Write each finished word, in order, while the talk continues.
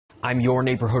I'm your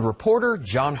neighborhood reporter,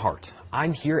 John Hart.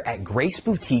 I'm here at Grace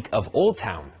Boutique of Old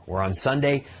Town, where on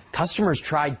Sunday, customers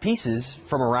tried pieces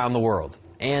from around the world.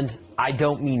 And I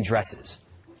don't mean dresses.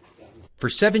 For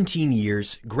 17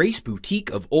 years, Grace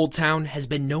Boutique of Old Town has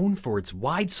been known for its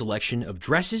wide selection of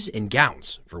dresses and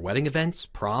gowns for wedding events,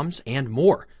 proms, and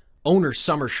more. Owner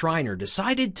Summer Schreiner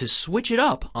decided to switch it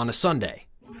up on a Sunday.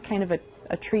 It's kind of a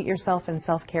treat yourself and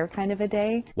self-care kind of a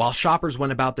day. While shoppers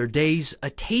went about their days, a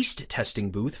taste testing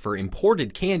booth for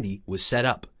imported candy was set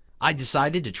up. I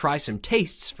decided to try some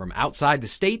tastes from outside the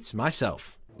States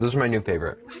myself. Those are my new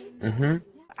favorite.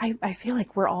 I feel like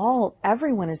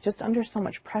everyone is just under so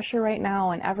much pressure right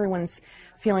now, and everyone's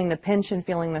feeling the pinch and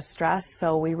feeling the stress.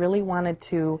 So we really wanted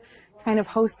to kind of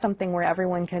host something where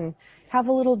everyone can have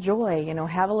a little joy,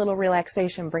 have a little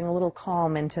relaxation, bring a little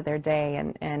calm into their day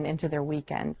and into their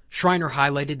weekend. Schreiner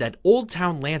highlighted that Old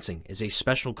Town Lansing is a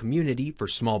special community for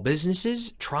small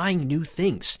businesses trying new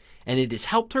things, and it has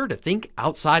helped her to think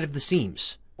outside of the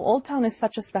seams. Old Town is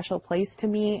such a special place to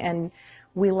me, and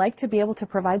we like to be able to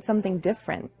provide something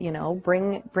different,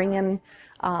 bring in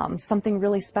something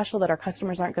really special that our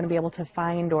customers aren't going to be able to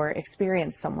find or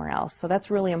experience somewhere else. So that's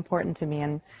really important to me,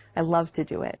 and I love to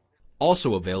do it.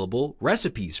 Also available,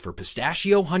 recipes for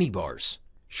pistachio honey bars.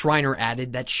 Schreiner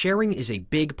added that sharing is a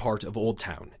big part of Old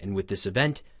Town, and with this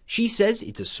event, she says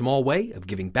it's a small way of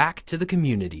giving back to the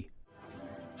community.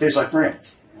 Tastes like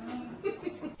France.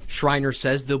 Schreiner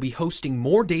says they'll be hosting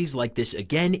more days like this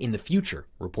again in the future.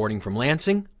 Reporting from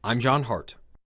Lansing, I'm John Hart.